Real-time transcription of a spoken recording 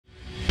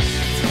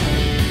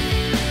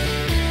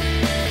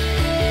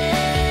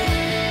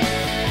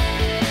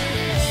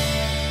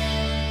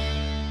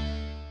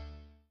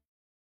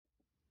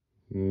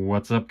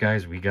What's up,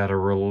 guys? We got a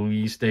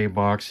release day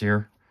box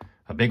here.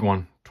 A big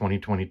one.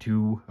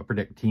 2022 Upper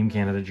Deck Team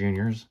Canada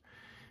Juniors,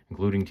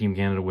 including Team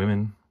Canada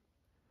Women.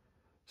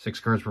 6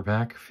 cards per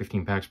pack,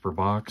 15 packs per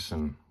box,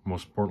 and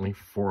most importantly,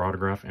 4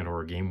 autograph and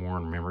or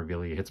game-worn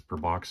memorabilia hits per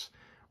box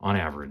on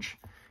average.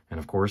 And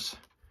of course,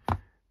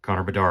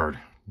 Connor Bedard.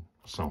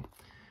 So,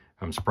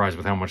 I'm surprised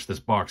with how much this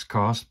box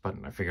cost, but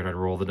I figured I'd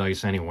roll the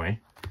dice anyway.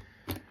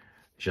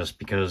 Just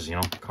because, you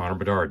know, Connor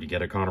Bedard, you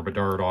get a Connor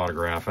Bedard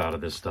autograph out of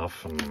this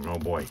stuff, and oh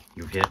boy,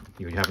 you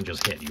haven't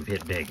just hit, you've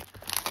hit big.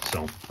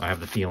 So, I have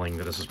the feeling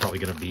that this is probably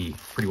going to be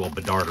pretty well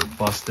Bedard or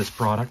bust, this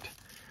product.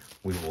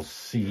 We will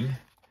see.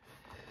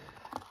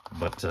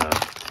 But,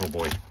 oh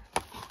boy,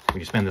 when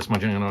you spend this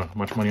much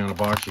money on a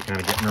box, you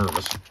kind of get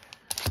nervous.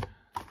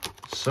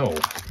 So,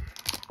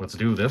 let's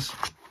do this,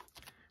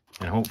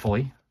 and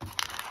hopefully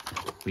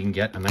we can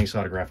get a nice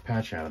autograph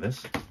patch out of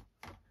this.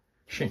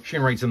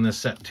 Shin Wright's in this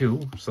set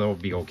too, so that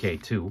would be okay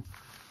too.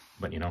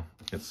 But, you know,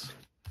 it's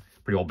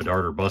pretty old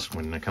Bedard or bust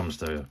when it comes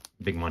to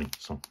big money.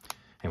 So,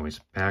 anyways,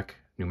 pack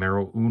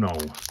numero uno.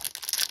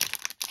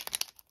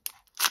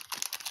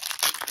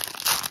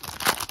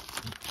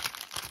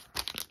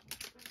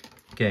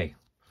 Okay,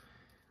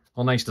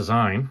 all nice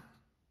design.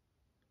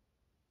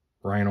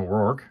 Ryan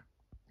O'Rourke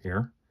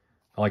here.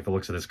 I like the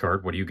looks of this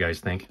card. What do you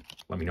guys think?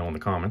 Let me know in the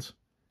comments.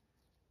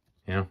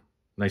 Yeah,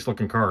 nice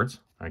looking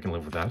cards. I can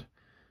live with that.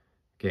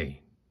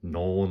 Okay,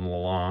 Nolan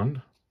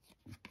Lalonde.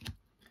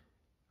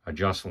 A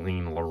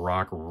Jocelyn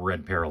Larocque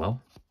red parallel.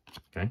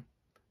 Okay,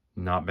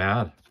 not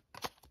bad.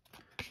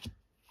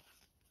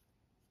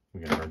 We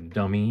got our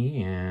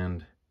dummy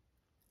and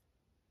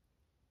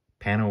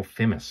Pano.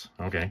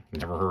 Okay,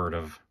 never heard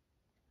of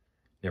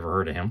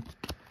him.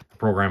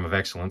 Program of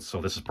Excellence.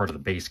 So this is part of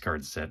the base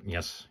card set.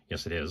 Yes,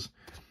 it is.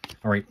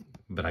 All right,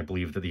 but I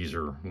believe that these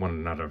are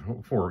one out of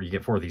 4. You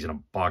get 4 of these in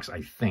a box,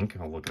 I think.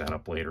 I'll look that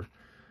up later.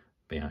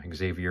 But yeah,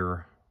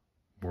 Xavier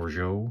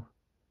Bourgeau.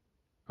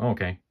 Oh,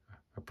 okay.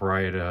 A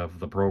pride of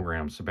the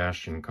program,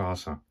 Sebastian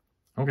Casa.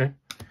 Okay,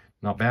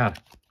 not bad.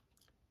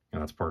 Yeah,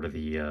 that's part of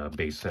the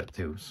base set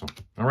too. So,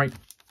 all right,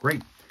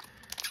 great.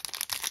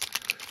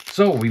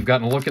 So we've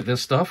gotten a look at this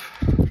stuff.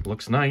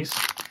 Looks nice.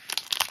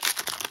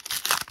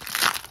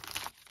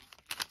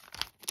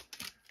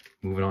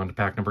 Moving on to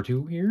pack number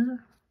 2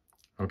 here.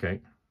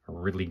 Okay,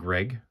 Ridley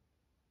Gregg,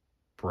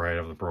 pride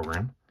of the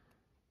program.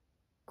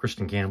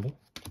 Kristen Campbell.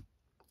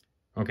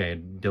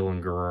 Okay,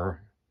 Dylan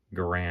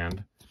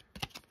Garand,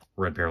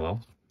 red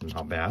parallel.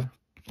 Not bad.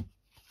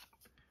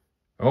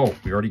 Oh,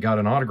 we already got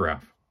an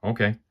autograph.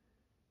 Okay.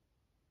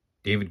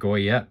 David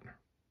Goyette,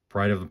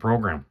 pride of the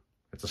program.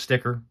 It's a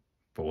sticker,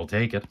 but we'll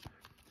take it.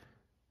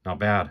 Not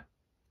bad.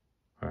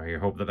 I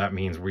hope that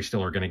means we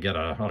still are going to get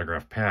an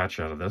autograph patch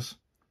out of this.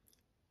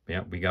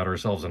 Yeah, we got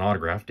ourselves an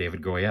autograph,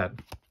 David Goyette.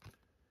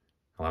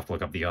 I'll have to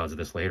look up the odds of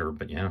this later,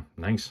 but yeah,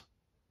 nice.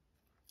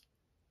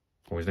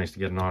 Always nice to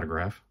get an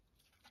autograph.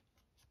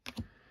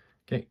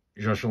 Okay,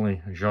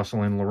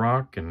 Jocelyn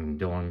Larocque and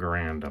Dylan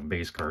Garand, a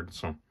base card.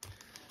 So,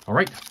 all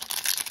right.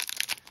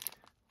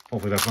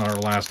 Hopefully that's not our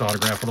last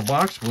autograph of the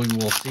box. We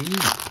will see.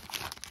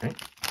 Okay.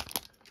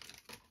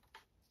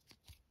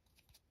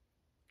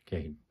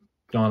 Okay,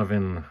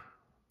 Donovan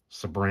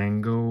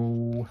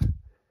Sabrango.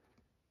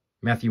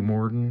 Matthew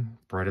Morden,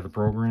 pride of the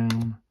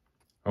program.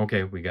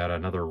 Okay, we got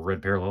another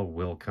red parallel.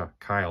 Will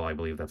Kyle, I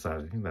believe that's how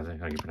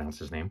you pronounce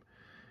his name.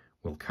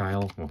 Will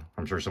Kyle. Well,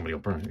 I'm sure somebody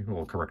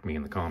will correct me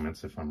in the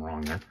comments if I'm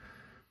wrong there.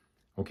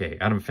 Okay,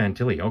 Adam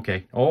Fantilli.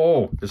 Okay.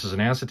 Oh, this is an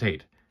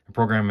acetate. A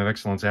program of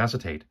excellence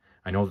acetate.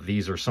 I know that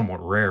these are somewhat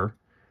rare,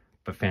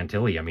 but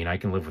Fantilli, I mean, I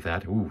can live with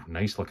that. Ooh,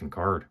 nice looking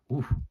card.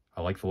 Ooh,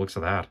 I like the looks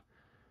of that.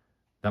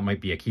 That might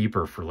be a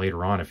keeper for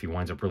later on if he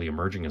winds up really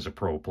emerging as a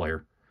pro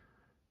player.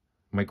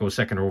 Might go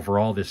 2nd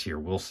overall this year.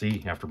 We'll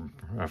see after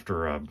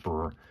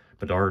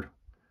Bedard.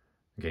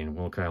 Again,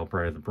 Will Kyle,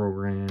 pride of the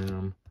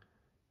program.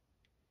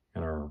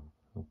 And our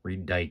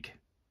Reed Dyke.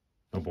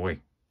 Oh boy.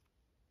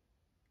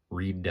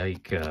 Reed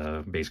Dyke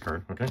base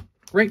card. Okay,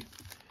 great.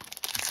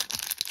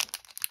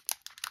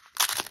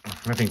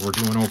 I think we're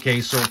doing okay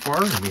so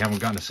far. We haven't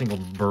gotten a single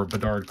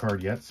Bedard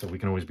card yet, so we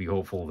can always be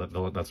hopeful that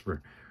that's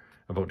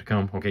about to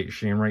come. Okay,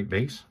 Shin Wright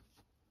base.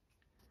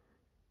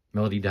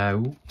 Melody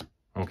Daou.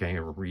 Okay,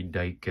 a Reed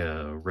Dyke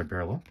red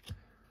parallel.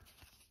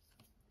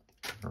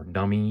 Our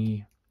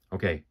dummy.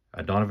 Okay,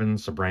 a Donovan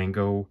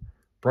Sabrango,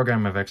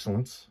 program of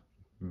excellence,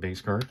 base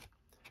card.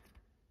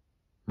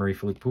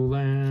 Marie-Philippe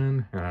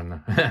Poulin, and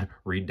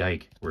Reed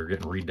Dyke. We're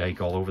getting Reed Dyke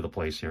all over the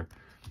place here.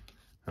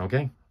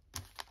 Okay.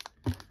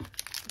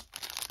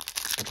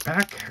 Next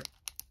pack.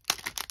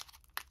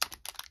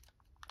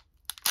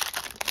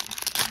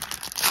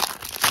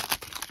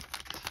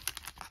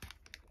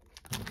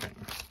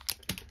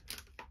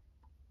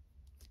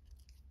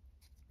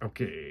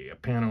 Okay, a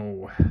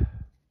Pano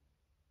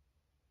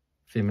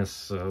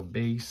famous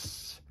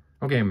base.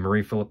 Okay,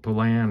 Marie-Philippe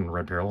Poulin,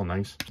 red parallel,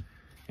 nice.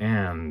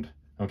 And,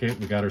 okay,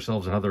 we got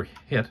ourselves another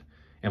hit.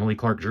 Emily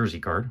Clark jersey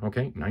card.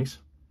 Okay, nice.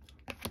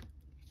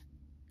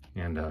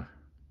 And, oh,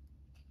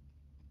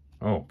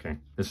 okay.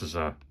 This is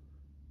a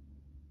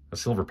A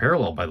silver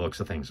parallel by the looks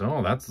of things.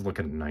 Oh, that's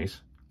looking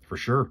nice for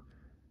sure.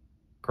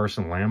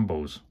 Carson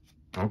Lambos.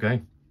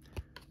 Okay.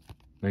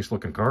 Nice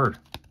looking card.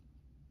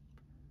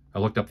 I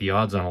looked up the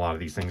odds on a lot of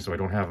these things, so I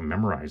don't have them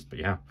memorized. But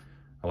yeah,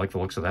 I like the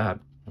looks of that.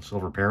 A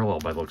silver parallel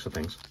by the looks of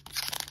things.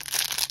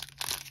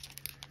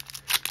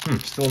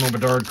 Still no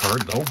Bedard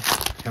card, though.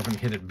 Haven't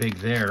hit it big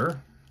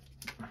there.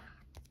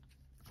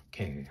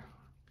 Okay.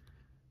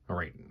 All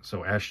right,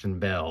 so Ashton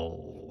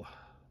Bell.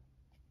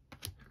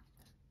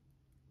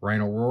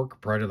 Ryan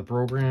O'Rourke, Pride of the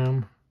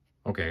Program.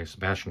 Okay,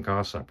 Sebastian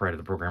Casa, Pride of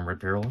the Program, red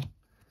parallel.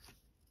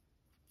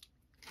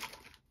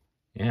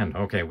 And,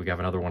 okay, we got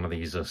another one of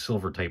these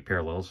silver type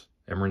parallels.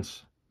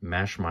 Emirates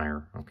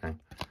Mashmeyer. Okay,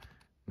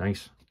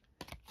 nice.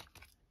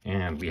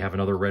 And we have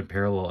another red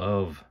parallel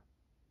of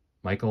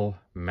Michael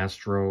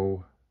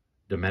Mastro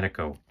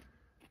Domenico.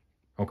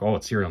 Oh,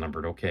 it's serial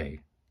numbered. Okay.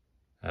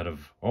 Out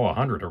of,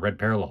 100, a red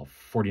parallel.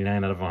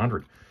 49 out of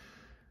 100.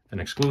 And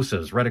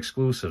exclusives, red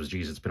exclusives.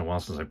 Geez, it's been a while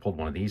since I pulled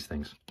one of these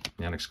things.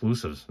 And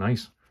exclusives,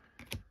 nice.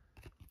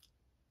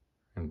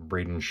 And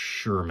Braden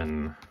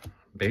Sherman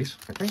base.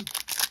 Okay.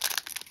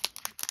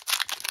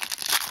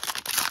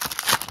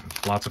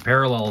 Lots of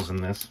parallels in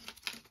this.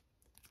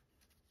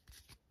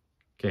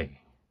 Okay.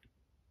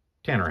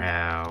 Tanner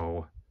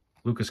Howe,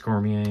 Lucas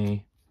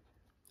Cormier,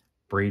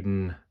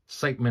 Braden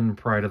Siteman,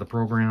 Pride of the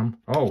Program.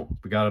 Oh,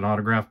 we got an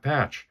autographed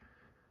patch.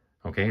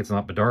 Okay, it's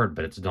not Bedard,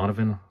 but it's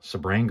Donovan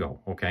Sabrango.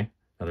 Okay,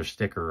 another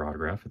sticker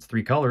autograph. It's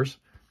 3 colors,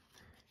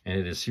 and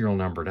it is serial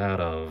numbered out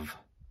of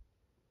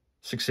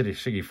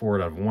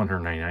 664 out of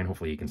 199.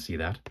 Hopefully you can see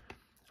that.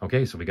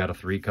 Okay, so we got a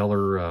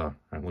 3-color,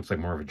 it looks like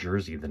more of a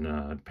jersey than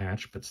a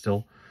patch, but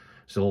still,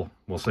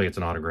 we'll say it's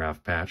an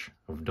autograph patch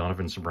of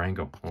Donovan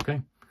Sabrango.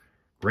 Okay,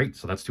 great.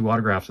 So that's 2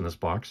 autographs in this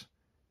box.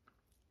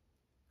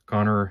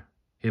 Connor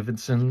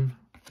Hividson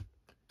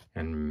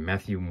and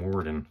Matthew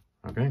Morden.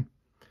 Okay.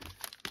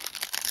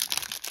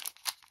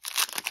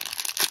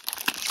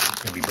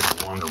 Gonna be a bit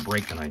of a longer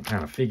break than I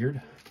kind of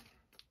figured.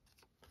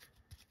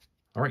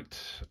 All right.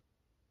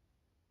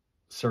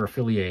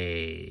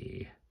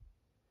 Serafilier.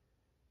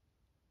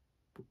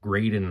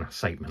 Graydon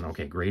Siteman.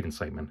 Okay, Graydon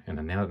Siteman. And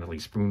a Natalie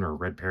Spooner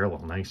red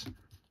parallel. Nice.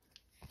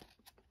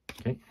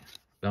 Okay.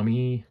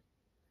 Dummy.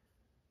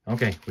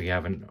 Okay, we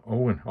have an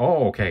Owen.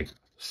 Oh, okay.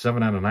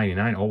 7 out of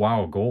 99. Oh,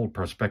 wow. Gold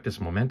Prospectus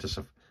Momentous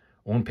of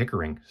Owen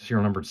Pickering.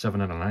 Serial numbered 7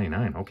 out of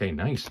 99. Okay,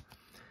 nice.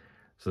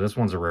 So this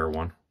one's a rare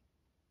one.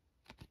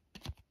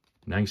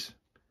 Nice.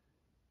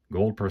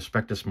 Gold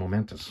Prospectus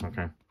Momentous.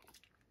 Okay.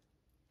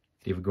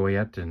 David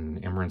Goyette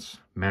and Emirates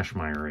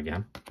Mashmeyer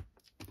again.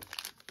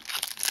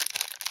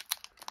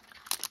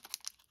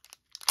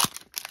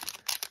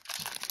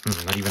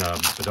 Not even a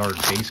Bedard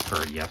base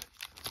card yet.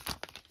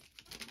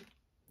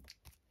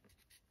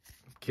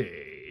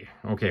 Okay.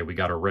 Okay, we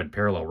got a red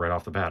parallel right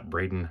off the bat.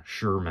 Braden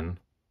Sherman.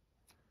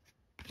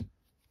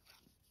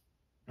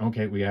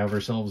 Okay, we have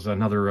ourselves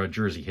another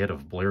jersey hit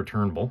of Blair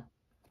Turnbull.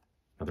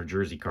 Another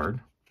jersey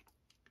card.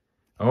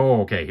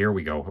 Oh, okay, here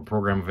we go. A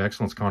Program of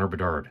Excellence, Connor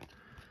Bedard.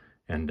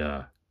 And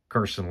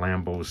Carson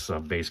Lambo's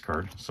base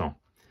card. So,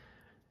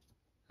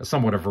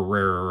 somewhat of a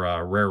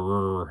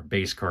rarer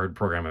base card,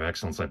 Program of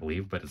Excellence, I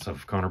believe. But it's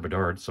of Connor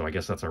Bedard. So, I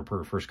guess that's our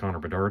first Connor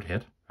Bedard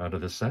hit out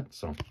of this set.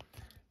 So,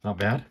 not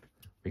bad.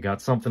 We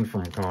got something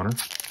from Connor.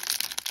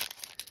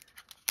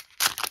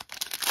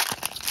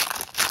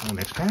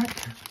 Next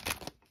pack.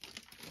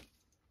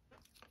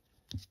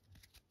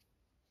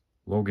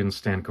 Logan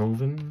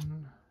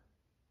Stankoven.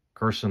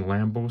 Carson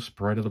Lambos,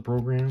 Pride of the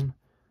Program.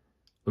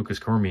 Lucas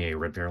Cormier,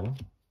 red parallel.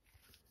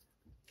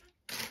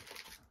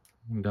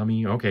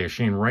 Dummy. Okay,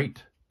 Shane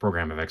Wright,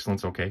 Program of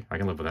Excellence. Okay, I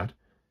can live with that.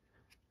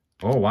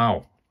 Oh,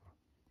 wow.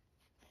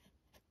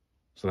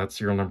 So that's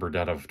serial numbered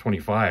out of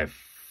 25.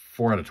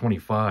 4 out of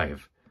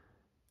 25.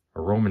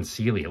 A Roman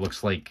Sealy. It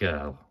looks like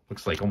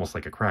almost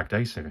like a cracked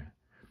ice.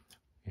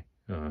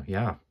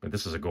 Yeah, but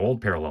this is a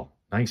gold parallel.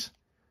 Nice.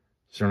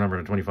 Serial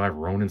number 25,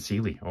 Ronan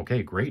Sealy.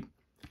 Okay, great.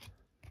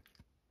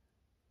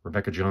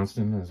 Rebecca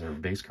Johnston is our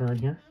base card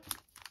here.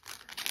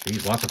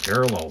 These lots of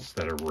parallels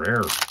that are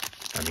rare.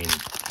 I mean,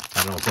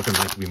 I don't know, it's looking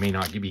like we may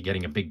not be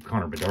getting a big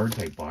Connor Bedard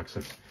type box.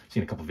 I've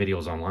seen a couple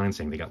videos online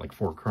saying they got like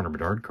 4 Connor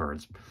Bedard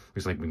cards.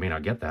 Looks like we may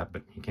not get that,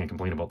 but you can't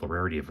complain about the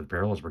rarity of the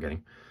parallels we're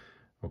getting.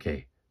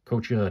 Okay,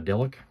 Coach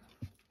Delic,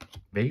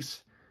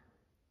 base.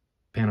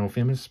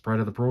 Panofimus, Pride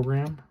of the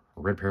Program.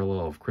 A red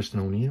parallel of Kristen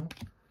O'Neill.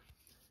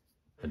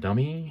 A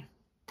dummy.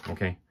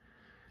 Okay.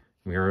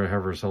 We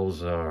have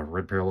ourselves a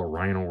red parallel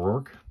Ryan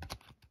O'Rourke.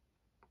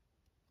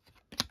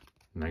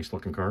 Nice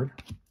looking card.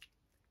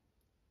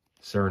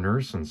 Sarah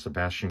Nurse and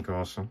Sebastian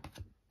Casa.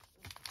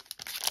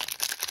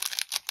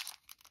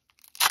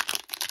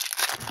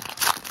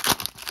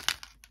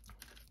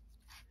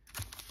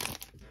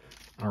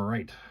 All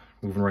right.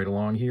 Moving right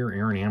along here.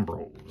 Aaron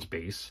Ambrose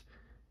base.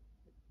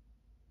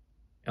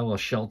 Ella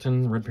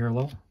Shelton, red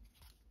parallel.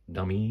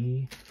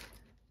 Dummy.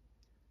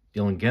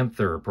 Dylan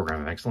Genther,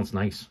 Program of Excellence.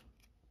 Nice.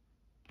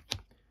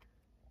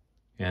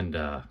 And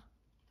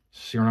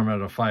serial number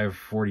out of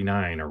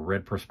 549, a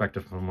red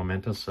Prospectus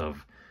Momentous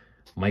of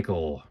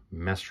Michael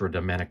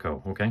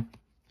Mastrodomenico. Okay,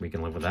 we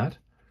can live with that.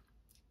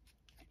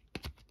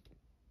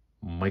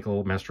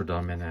 Michael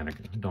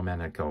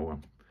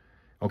Mastrodomenico.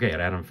 Okay,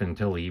 an Adam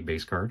Fantilli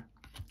base card.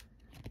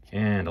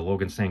 And a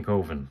Logan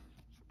Stankoven,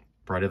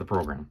 pride of the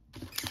program.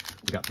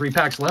 We got 3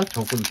 packs left.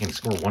 Hopefully we can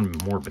score one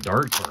more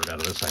Bedard card out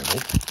of this, I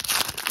hope.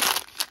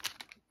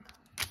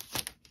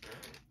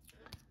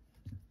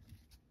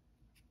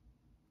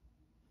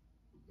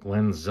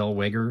 Glenn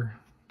Zellweger,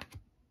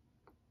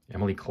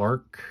 Emily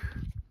Clark,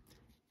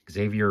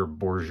 Xavier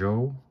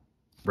Bourgeau,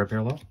 red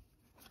parallel.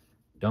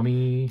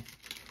 Dummy.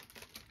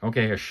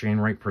 Okay, a Shane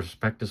Wright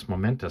Prospectus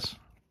Momentous.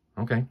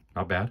 Okay,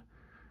 not bad.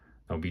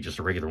 That would be just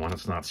a regular one.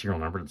 It's not serial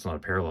numbered. It's not a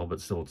parallel,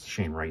 but still it's a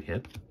Shane Wright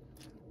hit.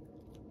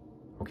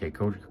 Okay,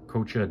 Coach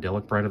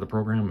Delic, pride of the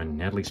program, and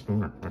Natalie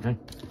Spooner. Okay,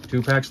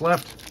 2 packs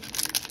left.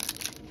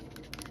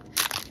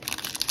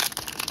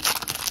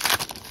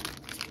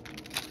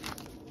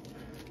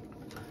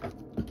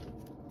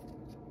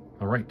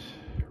 All right,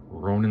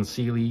 Ronan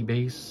Seeley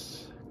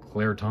base,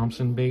 Claire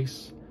Thompson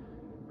base.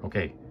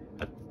 Okay,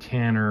 a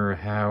Tanner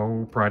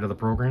Howe, pride of the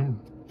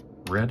program,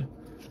 red.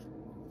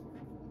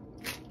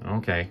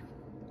 Okay.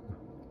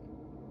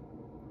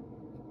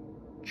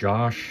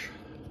 Josh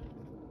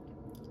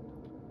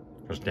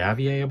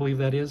Davier, I believe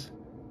that is.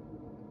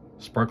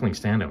 Sparkling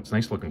Standouts.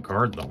 Nice looking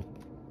card, though.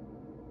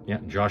 Yeah,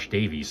 Josh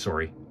Davies,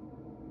 sorry.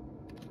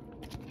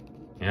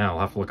 Yeah, I'll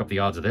have to look up the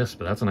odds of this,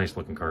 but that's a nice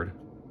looking card.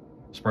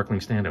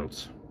 Sparkling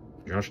Standouts.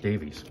 Josh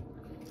Davies.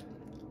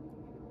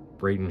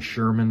 Braden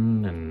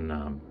Sherman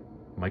and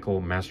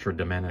Michael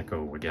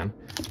Mastrodomenico again.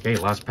 Okay,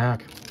 last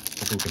pack.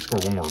 Hopefully we can score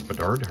one more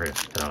Bedard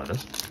out of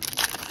this.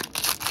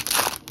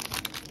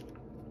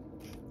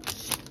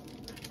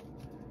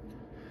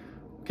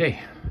 Okay,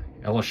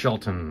 Ella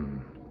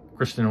Shelton,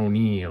 Kristen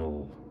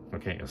O'Neill,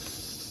 okay,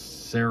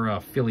 Sarah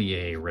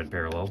Fillier, red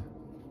parallel,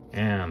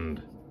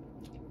 and,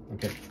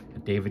 okay,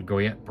 David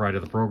Goyette, pride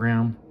of the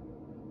program,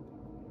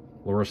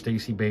 Laura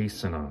Stacy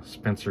base, and a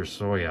Spencer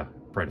Soya,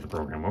 pride of the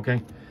program,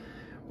 okay.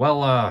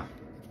 Well,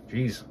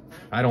 geez,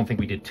 I don't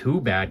think we did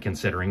too bad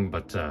considering,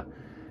 but,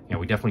 yeah,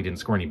 we definitely didn't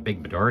score any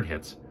big Bedard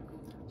hits.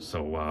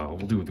 So, we'll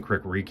do the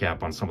quick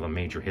recap on some of the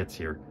major hits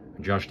here.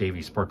 Josh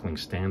Davies, Sparkling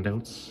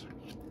Standouts.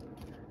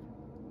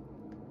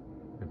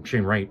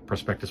 Shane Wright,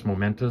 Prospectus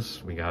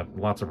Momentous. We got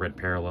lots of red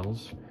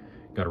parallels.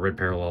 Got a red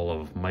parallel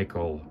of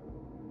Michael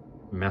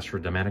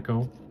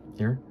Mastrodomenico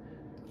here.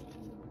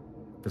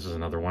 This is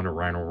another one, a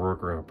Ryan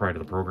O'Rourke, pride of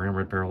the program,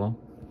 red parallel.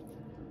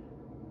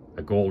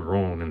 A gold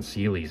Rowan and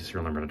Seeley,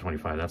 serial number to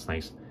 25, that's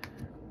nice.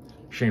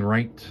 Shane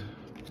Wright.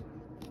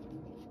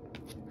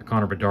 A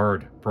Connor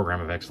Bedard,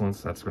 program of excellence,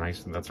 that's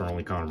nice, and that's our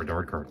only Connor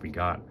Bedard card we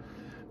got.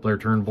 Blair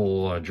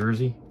Turnbull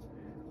jersey.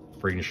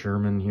 Braden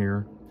Sherman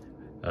here.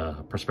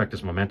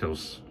 Prospectus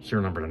Mementos,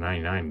 serial number to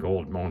 99,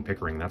 gold, Moen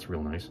Pickering, that's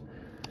real nice.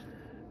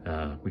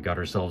 We got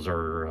ourselves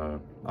our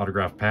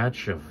autograph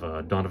patch of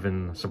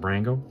Donovan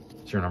Sabrango,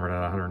 serial numbered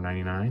out of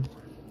 199.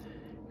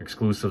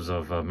 Exclusives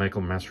of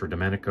Michael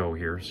Mastrodomenico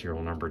here,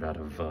 serial numbered out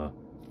of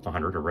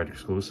 100, or red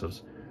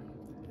exclusives.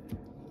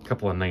 A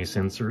couple of nice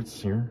inserts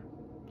here.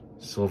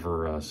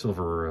 Silver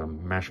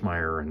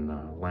Mashmeyer and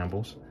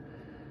Lambos.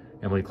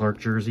 Emily Clark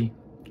jersey.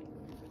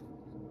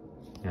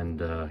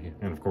 And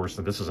of course,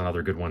 this is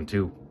another good one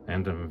too.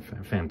 And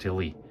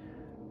Fantilli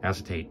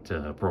acetate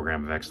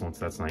program of excellence.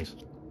 That's nice.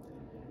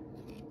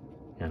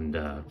 And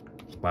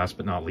last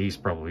but not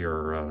least, probably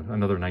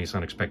another nice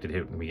unexpected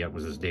hit we got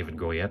was this David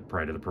Goyette,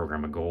 pride of the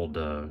program, a gold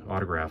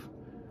autograph.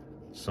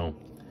 So,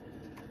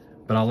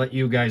 but I'll let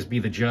you guys be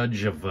the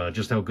judge of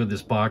just how good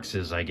this box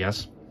is, I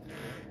guess.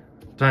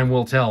 Time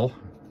will tell.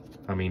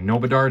 I mean, no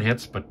Bedard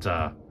hits, but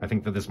I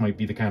think that this might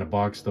be the kind of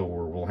box, though,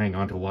 where we'll hang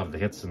on to a lot of the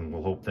hits, and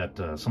we'll hope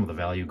that some of the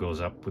value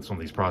goes up with some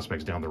of these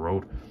prospects down the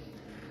road.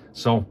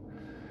 So,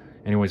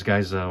 anyways,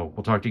 guys,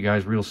 we'll talk to you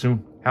guys real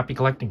soon. Happy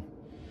collecting.